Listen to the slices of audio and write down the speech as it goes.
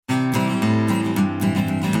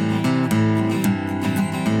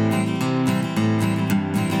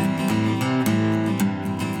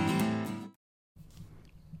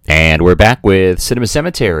We're back with Cinema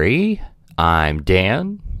Cemetery. I'm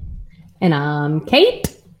Dan. And I'm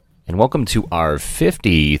Kate. And welcome to our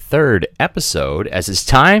 53rd episode, as it's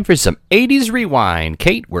time for some 80s rewind.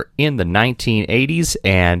 Kate, we're in the 1980s,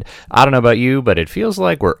 and I don't know about you, but it feels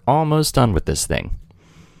like we're almost done with this thing.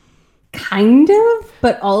 Kind of,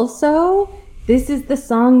 but also, this is the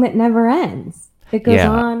song that never ends. It goes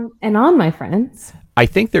on and on, my friends. I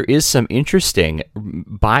think there is some interesting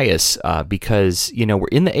bias because, you know, we're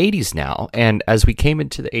in the 80s now, and as we came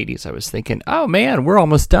into the 80s, I was thinking, oh man, we're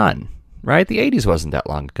almost done, right? The 80s wasn't that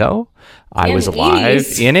long ago. I was alive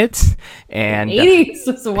in it. And 80s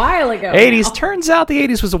was a while ago. 80s, turns out the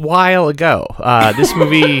 80s was a while ago. This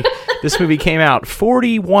movie came out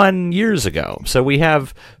 41 years ago, so we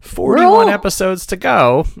have 41 episodes to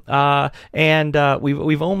go, and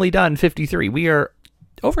we've only done 53. We are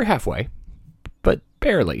over halfway. But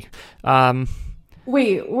barely.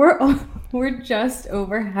 Wait, we're just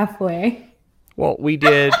over halfway. Well,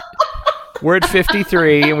 we're at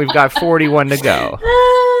 53 and we've got 41 to go.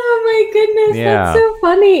 Oh my goodness, that's so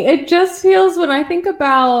funny. It just feels, when I think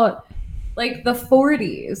about like the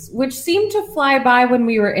 40s, which seemed to fly by when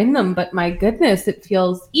we were in them, but my goodness, it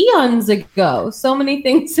feels eons ago. So many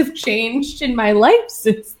things have changed in my life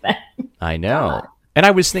since then. I know. And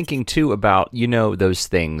I was thinking, too, about, you know, those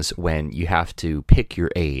things when you have to pick your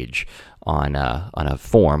age on a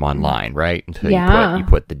form online, right? You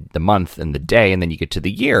put the month and the day, and then you get to the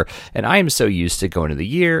year. And I am so used to going to the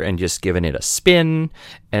year and just giving it a spin,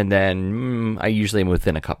 and then I usually am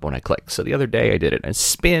within a couple when I click. So the other day I did it, a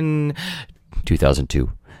spin, 2002.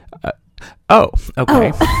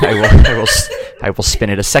 Okay. I will spin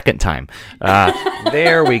it a second time.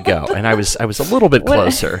 There we go. And I was a little bit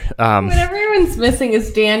closer. What everyone's missing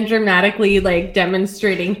is Dan dramatically like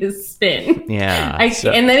demonstrating his spin. Yeah.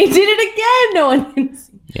 And then he did it again. No one can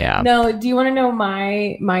see. Yeah. No. Do you want to know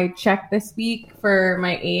my check this week for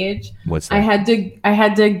my age? What's that? I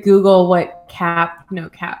had to Google what no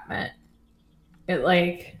cap meant. It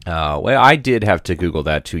like. Well, I did have to Google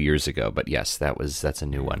that 2 years ago, but yes, that's a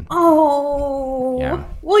new one. Oh. Yeah.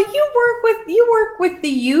 Well, you work with the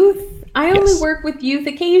youth. I only work with youth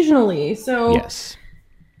occasionally, so yes.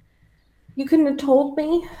 You couldn't have told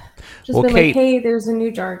me. Just been Kate, like, hey, there's a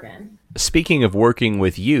new jargon. Speaking of working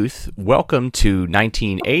with youth, welcome to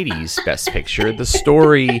 1980s Best Picture, the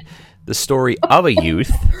story of a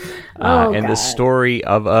youth, and the story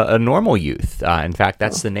of a normal youth. In fact,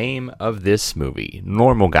 that's the name of this movie,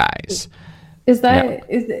 Normal Guys. Is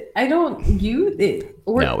it? I don't use it.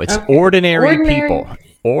 No, it's Ordinary People.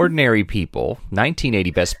 Ordinary People,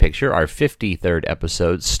 1980 Best Picture, our 53rd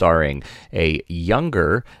episode, starring a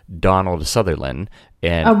younger Donald Sutherland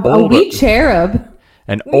and a wee cherub.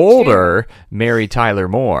 An older Mary Tyler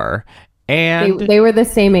Moore, and they were the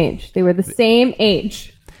same age. They were the same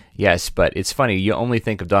age. Yes, but it's funny. You only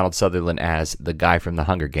think of Donald Sutherland as the guy from the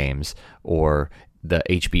Hunger Games or the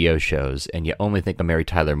HBO shows, and you only think of Mary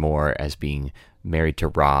Tyler Moore as being married to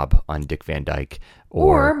Rob on Dick Van Dyke,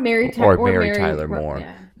 or Mary Tyler Moore.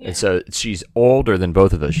 Yeah. And so she's older than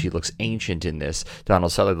both of those. She looks ancient in this.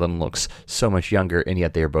 Donald Sutherland looks so much younger, and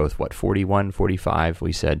yet they are both, 41, 45,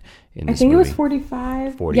 we said, in this movie. It was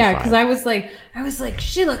 45. Yeah, because I was like,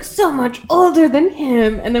 she looks so much older than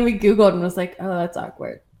him. And then we Googled and was like, oh, that's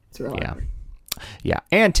awkward. It's real awkward. Yeah,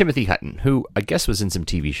 and Timothy Hutton, who I guess was in some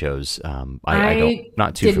TV shows. I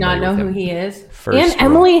did not know who he is.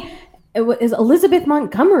 Emily, it was Elizabeth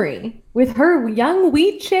Montgomery with her young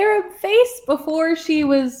wee cherub face before she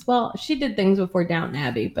was, she did things before Downton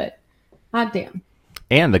Abbey, but hot damn.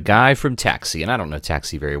 And the guy from Taxi, and I don't know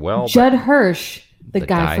Taxi very well. Judd Hirsch, the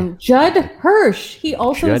guy from Judd Hirsch. He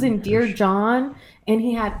also was in Dear John, and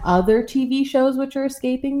he had other TV shows which are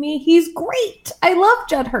escaping me. He's great. I love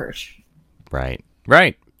Judd Hirsch. Right.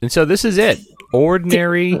 And so this is it.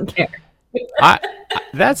 Ordinary.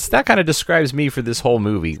 That kind of describes me for this whole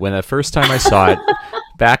movie. When the first time I saw it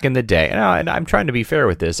back in the day, and I'm trying to be fair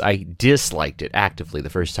with this, I disliked it actively the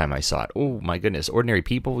first time I saw it. Oh my goodness, Ordinary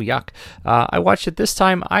People, yuck. I watched it this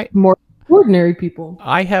time. More Ordinary People.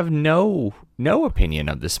 I have no opinion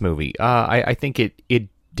of this movie. I think it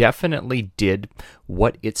definitely did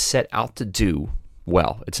what it set out to do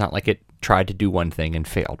well. It's not like it tried to do one thing and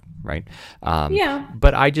failed, right?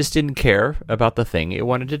 But I just didn't care about the thing it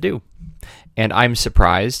wanted to do. And I'm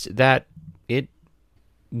surprised that it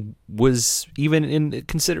was even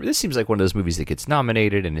this seems like one of those movies that gets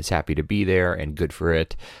nominated and is happy to be there and good for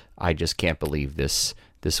it. I just can't believe this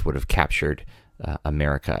would have captured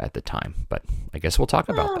America at the time. But I guess we'll talk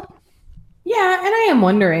about that. Yeah, and I am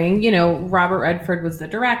wondering, Robert Redford was the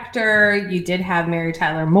director. You did have Mary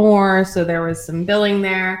Tyler Moore, so there was some billing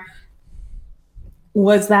there.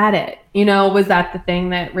 was that it? You know, was that the thing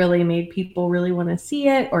that really made people really want to see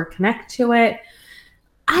it or connect to it?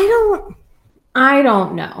 I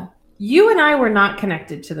don't know. You and I were not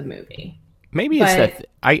connected to the movie. Maybe it's that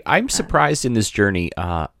I'm surprised in this journey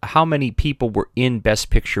how many people were in Best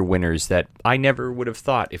Picture winners that I never would have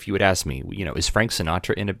thought if you had asked me. You know, is Frank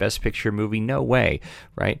Sinatra in a Best Picture movie? No way,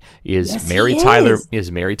 right? Is Mary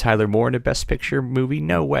Tyler Moore in a Best Picture movie?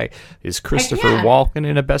 No way. Is Christopher Walken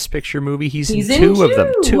in a Best Picture movie? He's in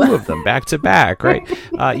two of them back to back, right?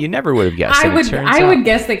 You never would have guessed. I would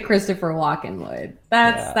guess that Christopher Walken would.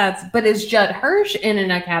 But is Judd Hirsch in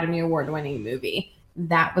an Academy Award winning movie?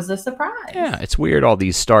 That was a surprise. Yeah, it's weird all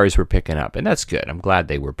these stars were picking up, and that's good. I'm glad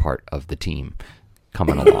they were part of the team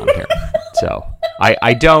coming along here. So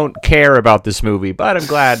I don't care about this movie, but I'm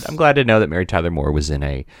glad to know that Mary Tyler Moore was in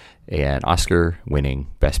an Oscar-winning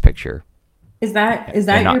Best Picture. Is that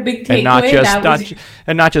your big takeaway?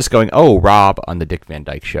 And not just going, oh, Rob on the Dick Van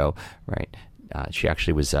Dyke Show, right? She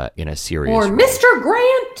actually was in a serious or role. Mr.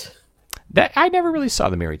 Grant. That I never really saw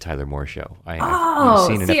the Mary Tyler Moore Show. I've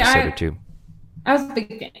seen an episode or two. I was a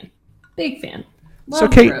big fan. Big fan. So,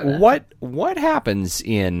 Kate, what happens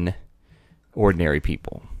in Ordinary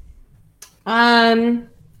People? I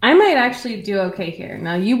might actually do okay here.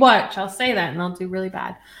 Now, you watch. I'll say that, and I'll do really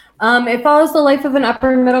bad. It follows the life of an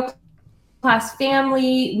upper middle class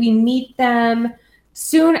family. We meet them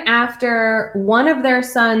soon after one of their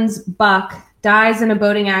sons, Buck, dies in a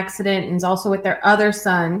boating accident and is also with their other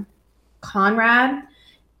son, Conrad.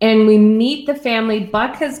 And we meet the family.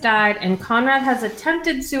 Buck has died, and Conrad has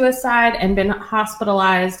attempted suicide and been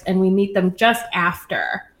hospitalized. And we meet them just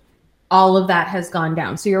after all of that has gone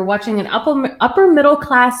down. So you're watching an upper middle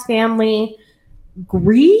class family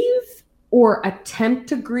grieve or attempt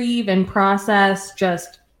to grieve and process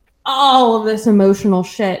just all of this emotional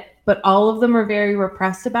shit. But all of them are very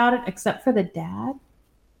repressed about it, except for the dad.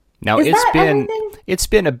 Now, it's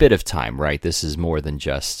been a bit of time, right? This is more than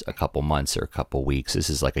just a couple months or a couple weeks. This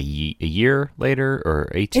is like a year later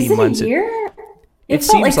or 18 months. Is it a year? It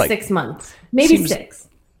felt like 6 months. Maybe 6.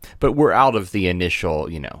 But we're out of the initial,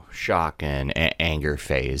 shock and anger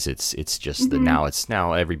phase. It's just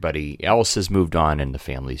now everybody else has moved on and the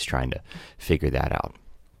family's trying to figure that out.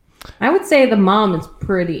 I would say the mom is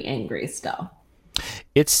pretty angry still.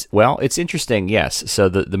 It's interesting, yes. So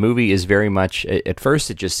the movie is very much, at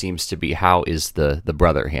first it just seems to be how is the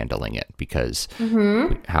brother handling it, because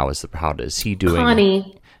how does he doing?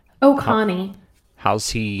 Connie. Connie.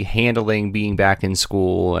 How's he handling being back in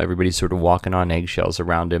school? Everybody's sort of walking on eggshells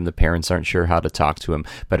around him. The parents aren't sure how to talk to him.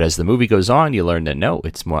 But as the movie goes on, you learn that no,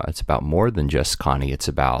 it's about more than just Connie. It's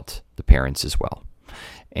about the parents as well.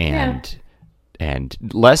 And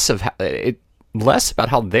less about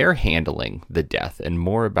how they're handling the death and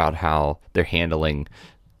more about how they're handling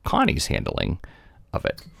Connie's handling of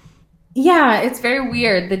it. Yeah, it's very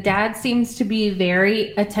weird. The dad seems to be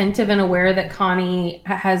very attentive and aware that Connie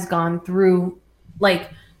has gone through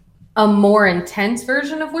like a more intense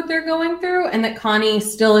version of what they're going through, and that Connie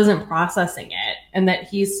still isn't processing it, and that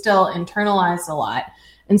he's still internalized a lot.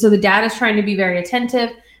 And so the dad is trying to be very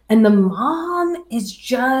attentive, and the mom is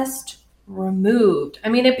just removed. I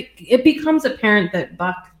mean, it becomes apparent that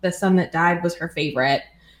Buck, the son that died, was her favorite,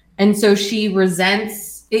 and so she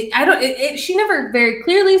resents it. She never very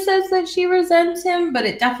clearly says that she resents him,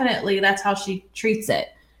 but that's how she treats it.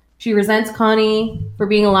 She resents Connie for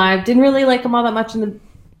being alive. Didn't really like him all that much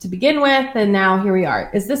to begin with, and now here we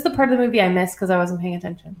are. Is this the part of the movie I missed because I wasn't paying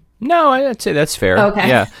attention? No, I'd say that's fair. Okay.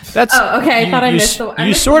 Yeah, that's. Okay. I thought I missed the.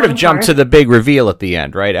 You sort of jump to the big reveal at the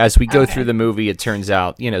end, right? As we go through the movie, it turns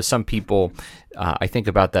out, some people. I think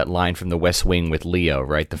about that line from The West Wing with Leo,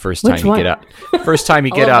 right? The first time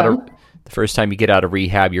you get out of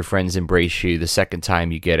rehab, your friends embrace you. The second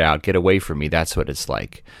time you get out, get away from me. That's what it's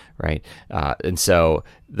like, right? And so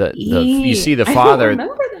you see the father. I don't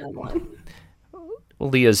remember that one. Well,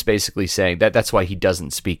 Leo's basically saying that's why he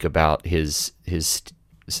doesn't speak about his.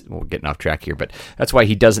 We're getting off track here, but that's why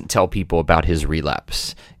he doesn't tell people about his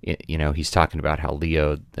relapse. He's talking about how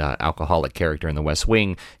Leo, alcoholic character in The West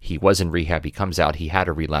Wing, he was in rehab. He comes out, he had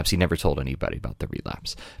a relapse. He never told anybody about the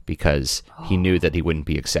relapse because he knew that he wouldn't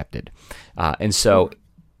be accepted. And so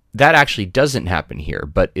that actually doesn't happen here,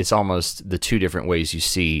 but it's almost the two different ways you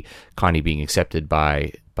see Connie being accepted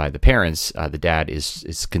by the parents. The dad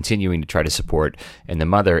is continuing to try to support, and the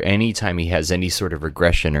mother, anytime he has any sort of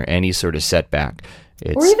regression or any sort of setback,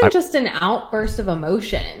 or even just an outburst of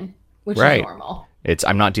emotion, which is normal.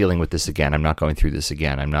 I'm not dealing with this again. I'm not going through this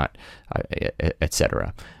again. I'm not,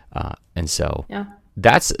 etc. And so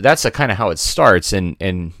that's kind of how it starts.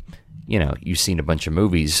 And you've seen a bunch of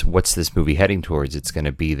movies. What's this movie heading towards? It's going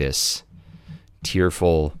to be this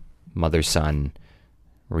tearful mother-son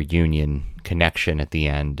reunion connection at the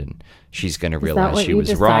end, and she's going to realize she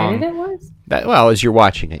was wrong. It was? Well, as you're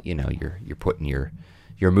watching it, you're putting your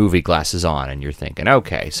movie glasses on, and you're thinking,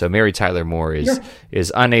 okay, so Mary Tyler Moore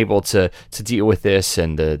is unable to deal with this,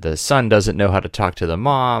 and the son doesn't know how to talk to the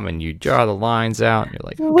mom, and you draw the lines out, and you're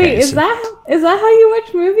like, okay, wait, is that how you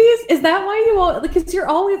watch movies? Is that why you all, because you're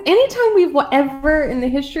always, anytime we've ever in the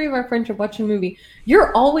history of our friendship watched a movie,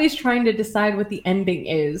 you're always trying to decide what the ending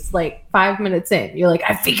is, like 5 minutes in. You're like,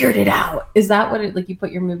 I figured it out. Is that what it, like, you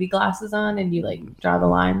put your movie glasses on and you like draw the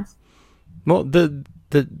lines? Well, the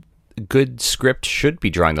good script should be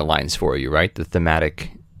drawing the lines for you, right? The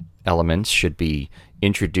thematic elements should be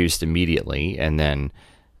introduced immediately, and then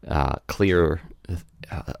clear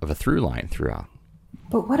of a through line throughout.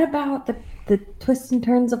 But what about the twists and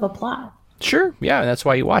turns of a plot? Sure, yeah, that's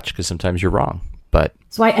why you watch, because sometimes you're wrong. But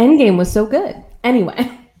that's why Endgame was so good.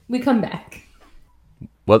 Anyway, we come back.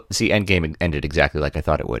 Well, see, Endgame ended exactly like I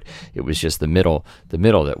thought it would. It was just the middle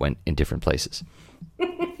that went in different places.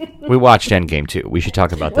 We watched Endgame too. We should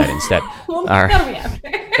talk about that instead. Well, all right.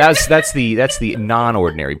 That's the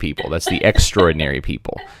non-ordinary people. That's the extraordinary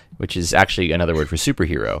people, which is actually another word for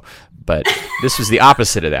superhero. But this was the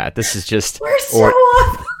opposite of that. This is just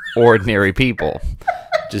ordinary people,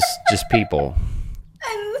 just people.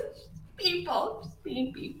 People, just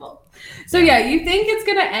being people. So yeah, you think it's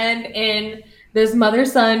gonna end in this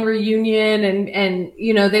mother-son reunion, and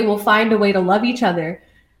they will find a way to love each other.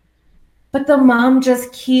 But the mom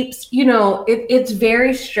just keeps, it's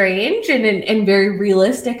very strange and very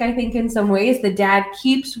realistic, I think, in some ways. The dad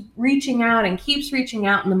keeps reaching out, and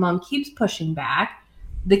the mom keeps pushing back.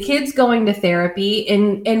 The kid's going to therapy,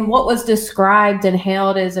 in what was described and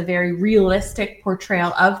hailed as a very realistic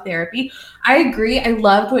portrayal of therapy. I agree. I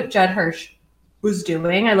loved what Judd Hirsch was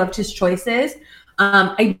doing. I loved his choices.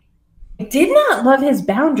 I did not love his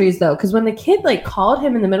boundaries, though, because when the kid, called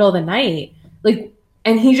him in the middle of the night,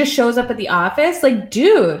 and he just shows up at the office,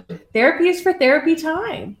 dude, therapy is for therapy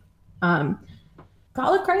time.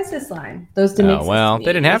 Call a crisis line. Those didn't make sense to me.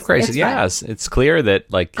 They didn't have crisis. Yes, it's clear that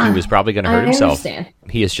he was probably going to hurt himself. Understand.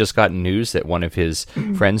 He has just gotten news that one of his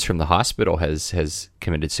friends from the hospital has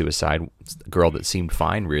committed suicide. A girl that seemed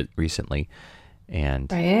fine recently,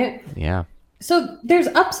 and right, yeah. So there's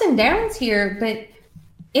ups and downs here, but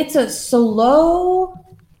it's a slow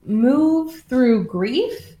move through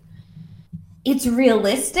grief. It's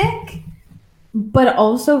realistic, but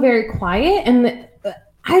also very quiet. And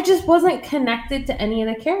I just wasn't connected to any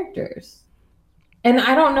of the characters. And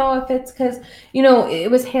I don't know if it's because,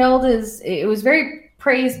 it was hailed as, it was very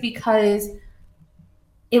praised because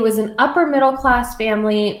it was an upper middle class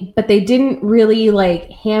family, but they didn't really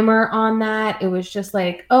hammer on that. It was just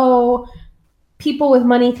people with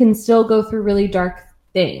money can still go through really dark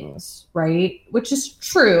things, right? Which is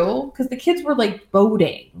true, because the kids were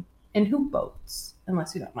boating. And who boats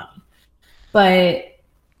unless you got money? But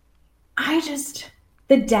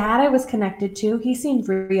the dad I was connected to, he seemed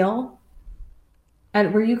real.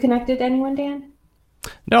 And were you connected to anyone, Dan?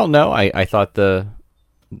 No. I thought the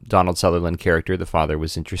Donald Sutherland character, the father,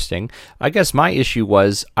 was interesting. I guess my issue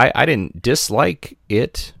was I didn't dislike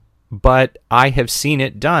it, but I have seen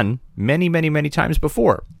it done many, many, many times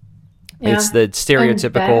before. Yeah. It's the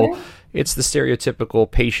stereotypical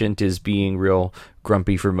patient is being real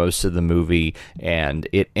grumpy for most of the movie, and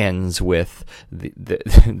it ends with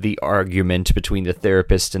the argument between the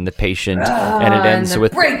therapist and the patient, and it ends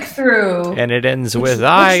with breakthrough, and it ends with which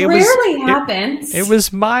rarely happens. It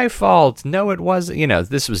was my fault. No, it wasn't.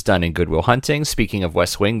 This was done in Good Will Hunting. Speaking of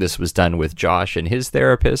West Wing, this was done with Josh and his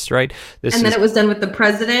therapist, right? Then it was done with the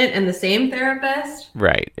president and the same therapist,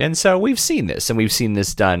 right? And so we've seen this, and we've seen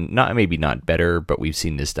this done maybe not better, but we've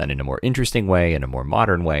seen this done in a more interesting way, in a more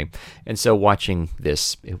modern way. And so watching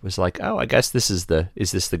this, it was I guess is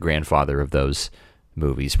this the grandfather of those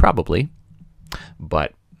movies? Probably,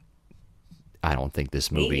 but I don't think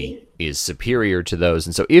this movie is superior to those.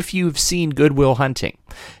 And so if you've seen Good Will Hunting,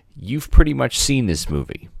 you've pretty much seen this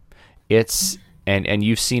movie. It's and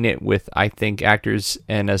you've seen it with, I think, actors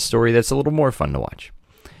and a story that's a little more fun to watch.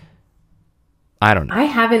 I don't know. I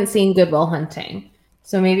haven't seen Good Will Hunting,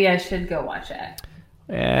 so maybe I should go watch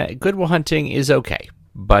it. Good Will Hunting is okay,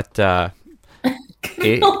 but if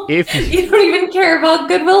you don't even care about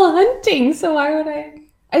Good Will Hunting, so why would I?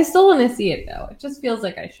 I still want to see it though. It just feels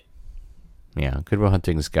like I should. Yeah, Good Will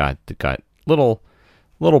Hunting's got little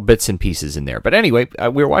bits and pieces in there. But anyway,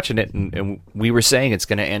 we were watching it, and we were saying it's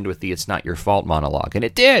going to end with the "It's not your fault" monologue, and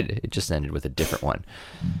it did. It just ended with a different one.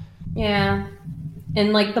 Yeah,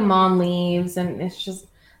 and the mom leaves, and it's just,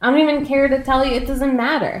 I don't even care to tell you. It doesn't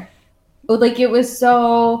matter. It was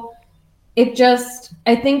so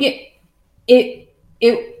I think it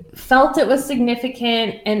felt it was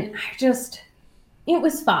significant, and it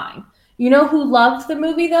was fine. You know who loved the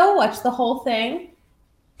movie though? Watched the whole thing?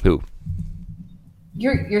 Who?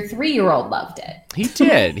 Your 3-year-old loved it. He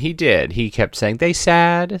did. He did. He kept saying, "They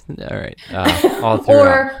sad." All right. All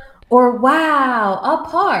throughout. or wow, a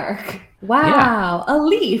park. Wow, a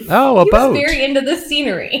leaf. Oh, a boat. He was very into the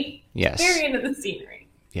scenery. Yes. Very into the scenery.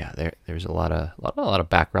 Yeah, there's a lot of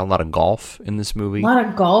background, a lot of golf in this movie. A lot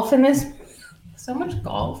of golf in this. So much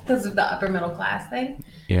golf because of the upper middle class thing.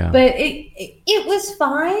 Yeah. But it was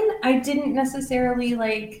fine. I didn't necessarily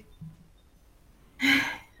like.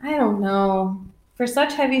 I don't know. For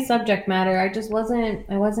such heavy subject matter, I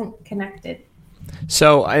wasn't connected.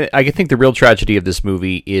 So I think the real tragedy of this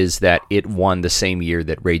movie is that it won the same year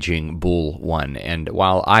that Raging Bull won. And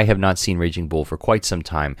while I have not seen Raging Bull for quite some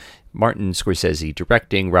time, Martin Scorsese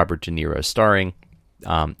directing, Robert De Niro starring,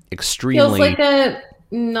 extremely... Feels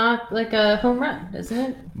not like a home run, doesn't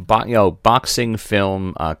it? Boxing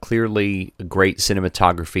film, clearly great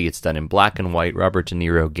cinematography. It's done in black and white. Robert De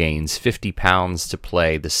Niro gains 50 pounds to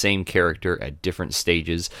play the same character at different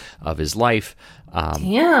stages of his life.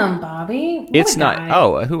 Damn, Bobby. It's not.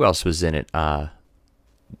 Oh, who else was in it? The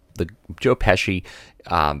Joe Pesci.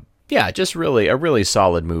 Yeah, just really a really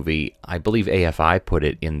solid movie. I believe AFI put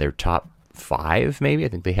it in their top 5, maybe. I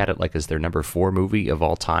think they had it like as their number 4 movie of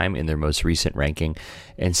all time in their most recent ranking.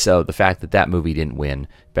 And so the fact that movie didn't win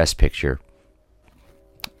Best Picture,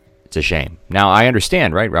 it's a shame. Now, I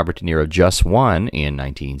understand, right? Robert De Niro just won in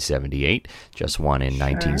 1978, just won in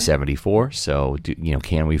 1974. So,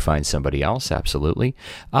 can we find somebody else? Absolutely.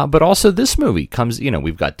 But also this movie comes,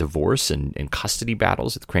 we've got divorce and custody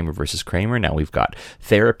battles with Kramer versus Kramer. Now we've got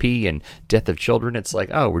therapy and death of children. It's like,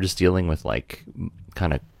 oh, we're just dealing with like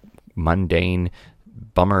kind of mundane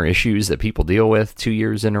bummer issues that people deal with 2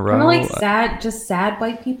 years in a row. Kind of like sad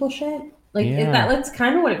white people shit. Like, that's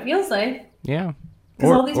kind of what it feels like. Yeah.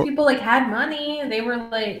 Because all these people like had money and they were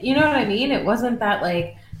like, you know what I mean? It wasn't that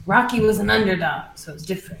like Rocky was an underdog, so it's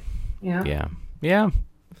different. Yeah.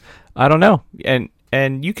 I don't know.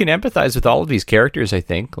 And you can empathize with all of these characters, I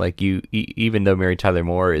think. Like even though Mary Tyler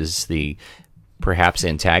Moore is the perhaps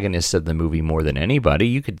antagonist of the movie more than anybody,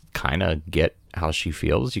 you could kind of get how she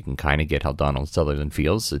feels. You can kind of get how Donald Sutherland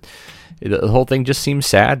feels. The whole thing just seems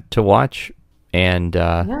sad to watch, and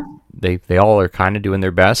they all are kind of doing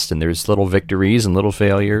their best, and there's little victories and little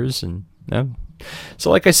failures, and so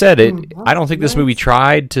like I said, I don't think this movie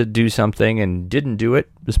tried to do something and didn't do it.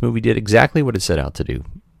 This movie did exactly what it set out to do.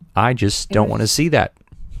 I just don't want to see that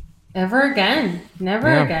ever again. Never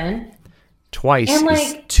again. Twice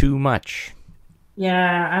is too much.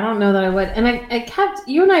 Yeah, I don't know that I would. And I kept,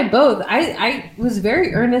 you and I both, I was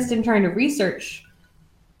very earnest in trying to research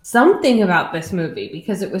something about this movie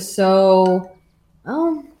because it was so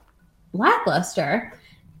lackluster.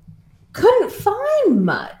 Couldn't find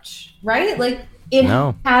much, right? Like it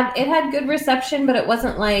had good reception, but it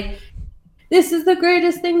wasn't like, this is the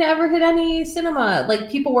greatest thing to ever hit any cinema.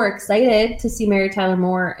 Like people were excited to see Mary Tyler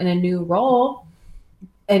Moore in a new role.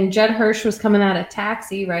 And Judd Hirsch was coming out of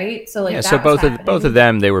Taxi, right? So like, so both of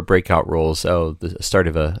them, they were breakout roles. So the start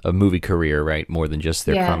of a movie career, right? More than just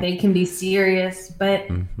their they can be serious, but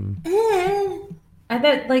I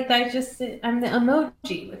thought like I'm the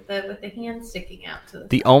emoji with the hand sticking out to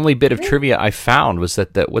the only bit of trivia I found was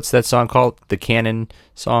that what's that song called? The Cannon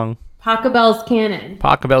song. Pachelbel's Canon.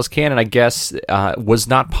 Pachelbel's Canon, I guess, was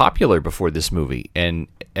not popular before this movie, and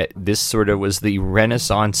this sort of was the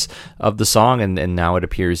renaissance of the song, and now it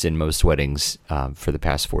appears in most weddings for the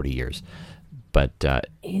past 40 years. But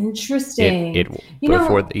interesting.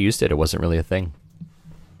 Before they used it, it wasn't really a thing.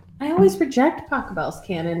 I always reject Pachelbel's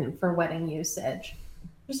Canon for wedding usage.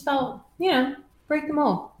 Just felt, break the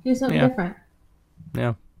mold, do something different.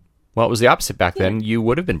 Yeah. Well, it was the opposite back then. You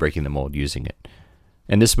would have been breaking the mold using it.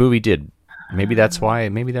 And this movie did. Maybe that's why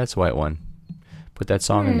it won. Put that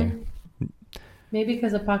song in there. Maybe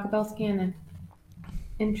because of Pachelbel's Canon.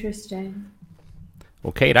 Interesting.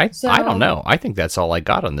 Well, Kate, I don't know. I think that's all I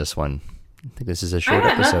got on this one. I think this is a short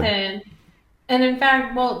episode. Nothing. And in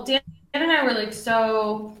fact, Dan and I were like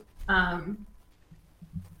so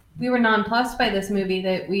we were nonplussed by this movie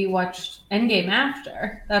that we watched Endgame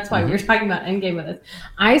after. That's why we were talking about Endgame with us.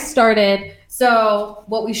 So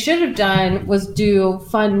what we should have done was do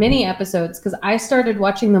fun mini episodes because I started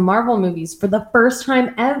watching the Marvel movies for the first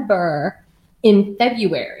time ever in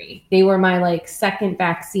February. They were my like second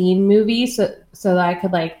vaccine movie, so that I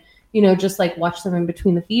could just watch them in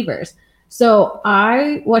between the fevers. So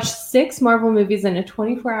I watched 6 Marvel movies in a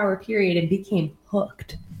 24-hour period and became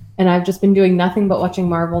hooked. And I've just been doing nothing but watching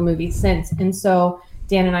Marvel movies since. And so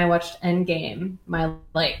Dan and I watched Endgame, my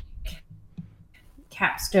like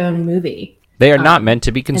capstone movie. They are not meant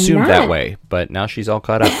to be consumed that way, but now she's all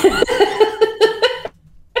caught up.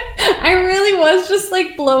 I really was just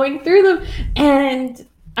like blowing through them, and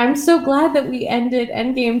I'm so glad that we ended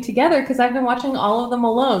Endgame together because I've been watching all of them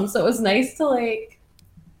alone. So it was nice to like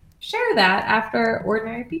share that after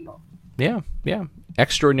Ordinary People. Yeah.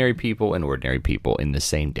 Extraordinary People and Ordinary People in the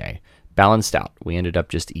same day. Balanced out. We ended up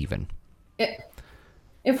just even.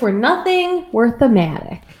 If we're nothing, we're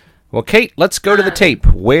thematic. Well, Kate, let's go to the tape.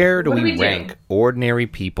 Where do we rank do? Ordinary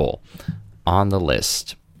People on the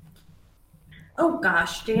list? Oh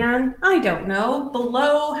gosh, Dan, I don't know.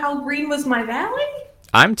 Below How Green Was My Valley?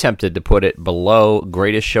 I'm tempted to put it below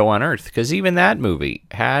Greatest Show on Earth, because even that movie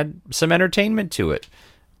had some entertainment to it.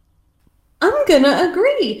 I'm gonna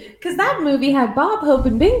agree, because that movie had Bob Hope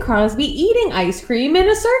and Bing Crosby eating ice cream in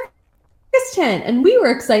a circus tent, and we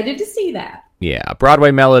were excited to see that. Yeah,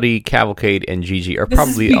 Broadway Melody, Cavalcade, and Gigi are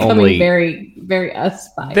probably the only very, very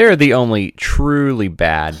us vibes. They're the only truly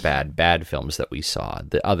bad films that we saw.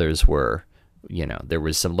 The others were, there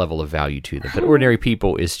was some level of value to them. But Ordinary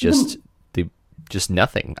People is just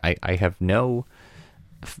nothing. I have no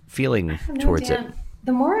feeling towards it.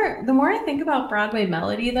 The more I think about Broadway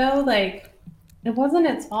Melody, though, like it wasn't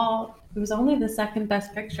its fault. It was only the second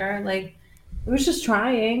best picture. Like it was just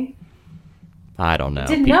trying. I don't know.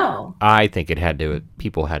 Didn't know. I think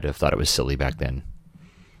people had to have thought it was silly back then.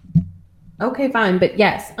 Okay, fine. But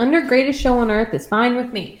yes, under Greatest Show on Earth is fine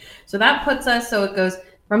with me. So that puts us, so it goes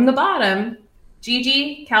from the bottom,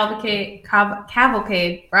 Gigi, Cavalcade,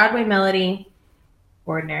 Broadway Melody,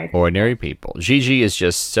 Ordinary People. Gigi is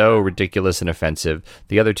just so ridiculous and offensive.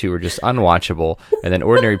 The other two are just unwatchable. And then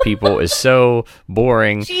Ordinary People is so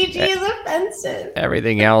boring. Gigi is offensive.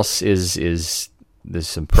 Everything else is there's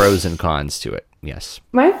some pros and cons to it. Yes.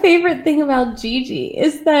 My favorite thing about Gigi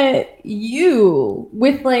is that you,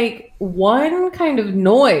 with like one kind of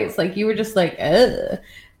noise, like you were just like, ugh,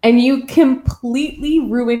 and you completely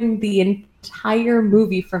ruined the entire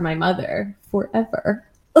movie for my mother forever.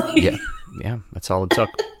 Yeah, that's all it took.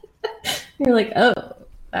 You're like, oh,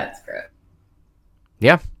 that's gross.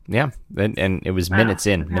 Yeah, and it was minutes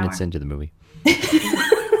into the movie.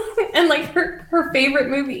 And like her favorite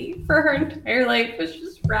movie for her entire life was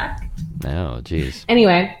just wrecked. Oh, jeez.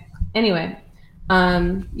 Anyway,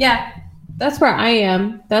 yeah, that's where I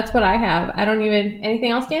am. That's what I have. I don't even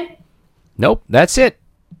anything else, Dan? Nope, that's it.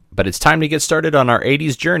 But it's time to get started on our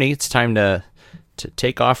 80s journey. It's time to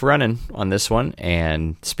take off running on this one.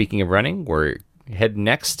 And speaking of running, we're heading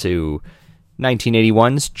next to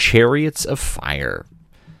 1981's Chariots of Fire.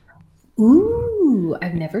 Ooh,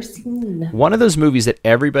 I've never seen. One of those movies that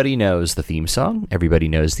everybody knows the theme song, everybody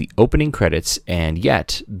knows the opening credits, and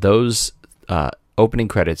yet those opening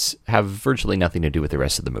credits have virtually nothing to do with the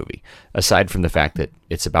rest of the movie, aside from the fact that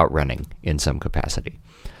it's about running in some capacity.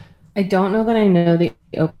 I don't know that I know the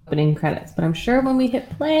opening credits, but I'm sure when we hit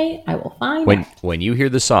play, I will find out. When you hear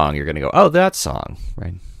the song, you're going to go, oh, that song,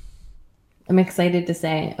 right? I'm excited to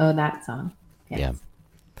say, oh, that song. Yes. Yeah.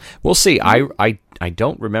 We'll see. I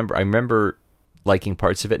don't remember. I remember liking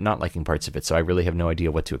parts of it, not liking parts of it, so I really have no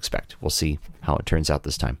idea what to expect. We'll see how it turns out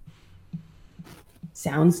this time.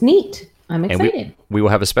 Sounds neat. I'm excited. And we will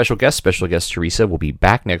have a special guest. Special guest Teresa will be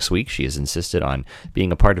back next week. She has insisted on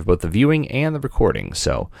being a part of both the viewing and the recording,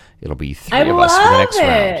 so it'll be three of us for the next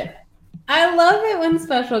round. I love it when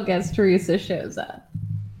special guest Teresa shows up.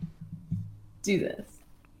 Do this.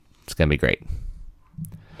 It's going to be great.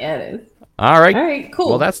 Yeah, it is. All right. All right,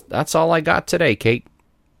 cool. Well, that's all I got today, Kate.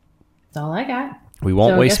 That's all I got. We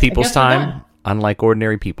won't waste people's time, unlike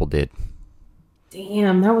Ordinary People did.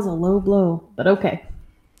 Damn, that was a low blow, but okay.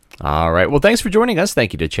 All right. Well, thanks for joining us.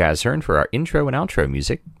 Thank you to Chaz Hearn for our intro and outro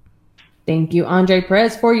music. Thank you, Andre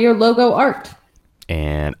Perez, for your logo art.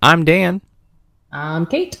 And I'm Dan. I'm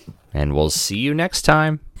Kate. And we'll see you next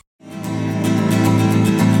time. From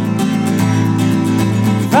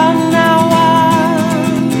now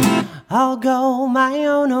on, I'll go my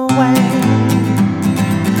own way.